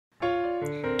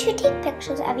To take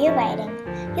pictures of your writing,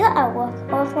 your artwork,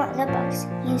 or one of the books,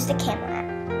 use the camera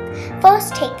app.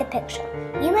 First, take the picture.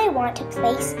 You may want to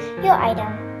place your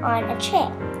item on a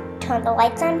chair. Turn the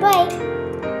lights on bright.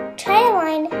 Try to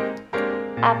line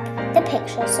up the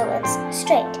picture so it's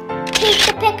straight. Take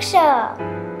the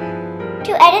picture!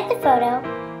 To edit the photo,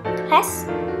 press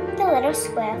the little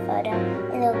square photo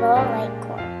in the lower right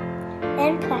corner.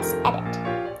 Then press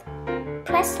Edit.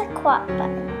 Press the crop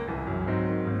button.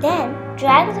 Then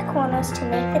drag the corners to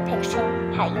make the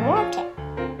picture how you want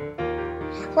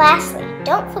it. Lastly,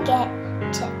 don't forget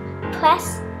to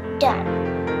press Done.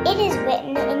 It is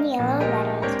written in yellow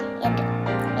letters and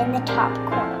in the top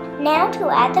corner. Now to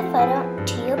add the photo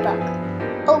to your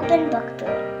book, open Book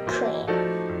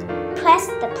Create. Press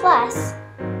the plus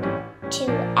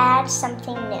to add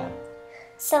something new.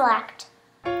 Select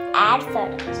Add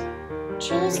Photos.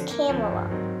 Choose Camera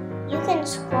Roll. You can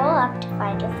scroll up to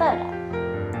find your photo.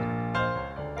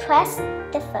 Press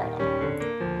the photo.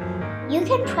 You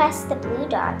can press the blue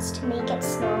dots to make it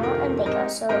smaller and bigger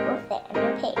so it will fit on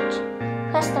your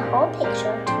page. Press the whole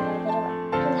picture to move it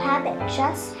around. You have it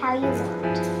just how you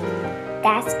want.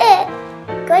 That's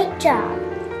it! Great job!